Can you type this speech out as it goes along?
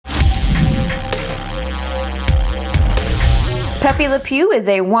Pepe Le Pew is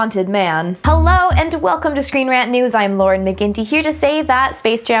a wanted man. Hello and welcome to Screen Rant News. I'm Lauren McGinty, here to say that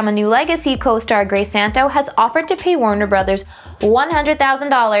Space Jam: A New Legacy co-star Greice Santo has offered to pay Warner Brothers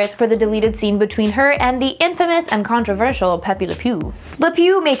 $100,000 for the deleted scene between her and the infamous and controversial Pepe Le Pew. Le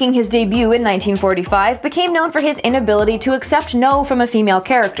Pew, making his debut in 1945, became known for his inability to accept no from a female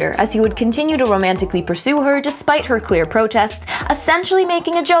character, as he would continue to romantically pursue her despite her clear protests, essentially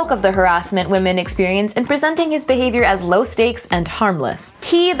making a joke of the harassment women experience and presenting his behavior as low stakes and harmless.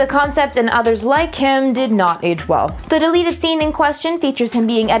 He, the concept, and others like him did not age well. The deleted scene in question features him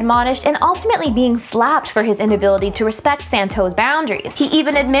being admonished and ultimately being slapped for his inability to respect Santo's boundaries. He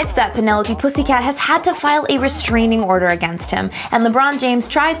even admits that Penelope Pussycat has had to file a restraining order against him, and LeBron James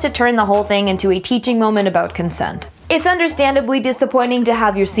tries to turn the whole thing into a teaching moment about consent. It's understandably disappointing to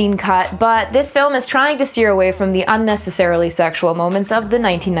have your scene cut, but this film is trying to steer away from the unnecessarily sexual moments of the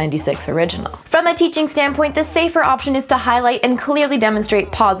 1996 original. From a teaching standpoint, the safer option is to highlight and clearly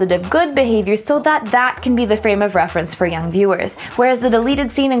demonstrate positive, good behavior so that can be the frame of reference for young viewers, whereas the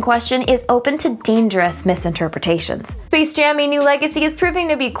deleted scene in question is open to dangerous misinterpretations. Space Jam: A New Legacy is proving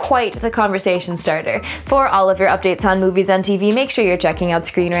to be quite the conversation starter. For all of your updates on movies and TV, make sure you're checking out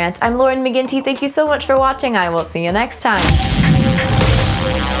Screen Rant. I'm Lauren McGinty, thank you so much for watching. I will see you next time.